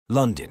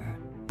London.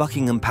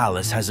 Buckingham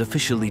Palace has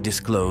officially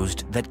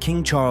disclosed that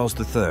King Charles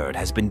III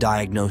has been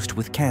diagnosed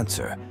with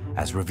cancer,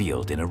 as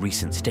revealed in a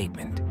recent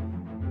statement.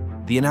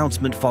 The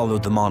announcement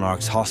followed the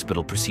monarch's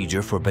hospital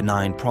procedure for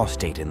benign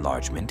prostate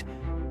enlargement,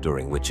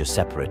 during which a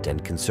separate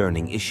and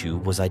concerning issue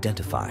was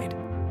identified.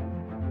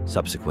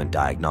 Subsequent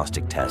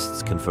diagnostic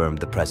tests confirmed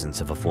the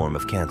presence of a form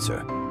of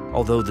cancer,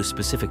 although the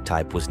specific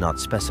type was not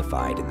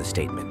specified in the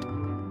statement.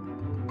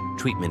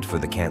 Treatment for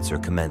the cancer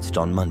commenced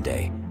on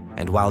Monday,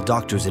 and while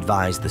doctors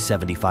advised the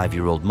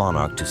 75-year-old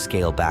monarch to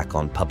scale back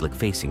on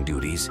public-facing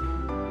duties,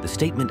 the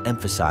statement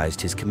emphasized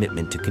his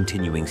commitment to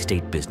continuing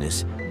state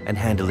business and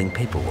handling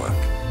paperwork.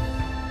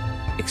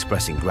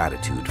 Expressing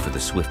gratitude for the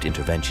swift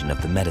intervention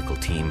of the medical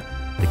team,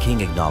 the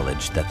king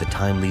acknowledged that the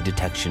timely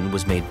detection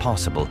was made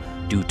possible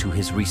due to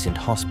his recent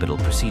hospital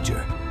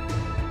procedure.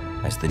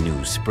 As the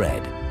news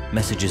spread,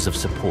 messages of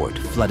support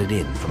flooded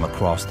in from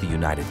across the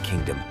United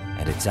Kingdom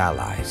and its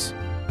allies.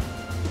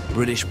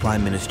 British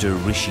Prime Minister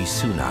Rishi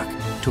Sunak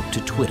took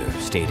to Twitter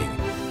stating,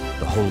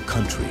 "The whole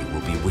country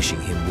will be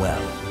wishing him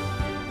well."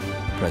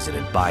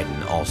 President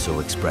Biden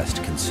also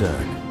expressed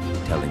concern,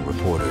 telling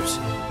reporters,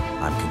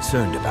 "I'm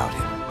concerned about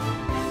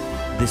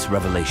him." This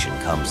revelation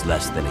comes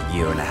less than a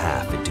year and a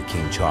half into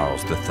King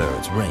Charles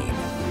III's reign,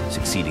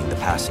 succeeding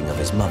the passing of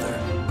his mother,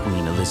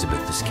 Queen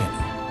Elizabeth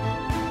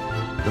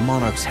II. The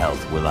monarch's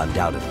health will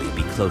undoubtedly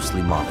be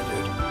closely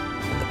monitored,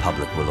 and the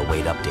public will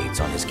await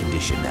updates on his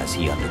condition as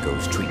he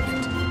undergoes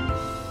treatment.